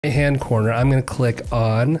Right-hand corner, I'm going to click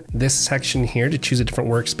on this section here to choose a different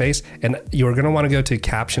workspace, and you're going to want to go to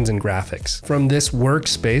Captions and Graphics. From this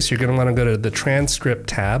workspace, you're going to want to go to the Transcript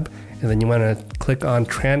tab, and then you want to click on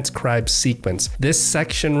Transcribe Sequence. This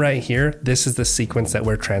section right here, this is the sequence that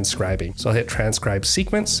we're transcribing. So I'll hit Transcribe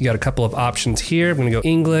Sequence. You got a couple of options here. I'm going to go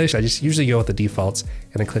English. I just usually go with the defaults,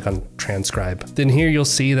 and I click on Transcribe. Then here you'll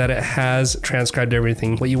see that it has transcribed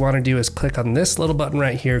everything. What you want to do is click on this little button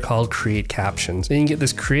right here called Create Captions. Then you can get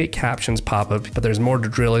this Create Captions pop-up, but there's more to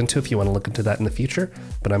drill into if you want to look into that in the future.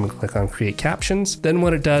 But I'm going to click on Create Captions. Then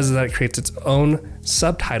what it does is that it creates its own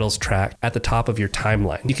subtitles track at the top of your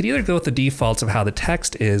timeline. You could either go with the defaults of how the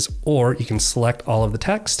text is, or you can select all of the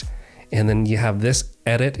text, and then you have this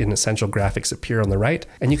edit in Essential Graphics appear on the right,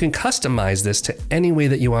 and you can customize this to any way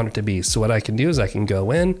that you want it to be. So what I can do is I can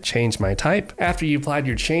go in, change my type. After you applied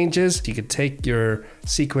your changes, you could take your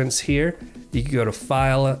sequence here, you can go to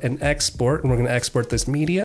File and Export, and we're going to export this media.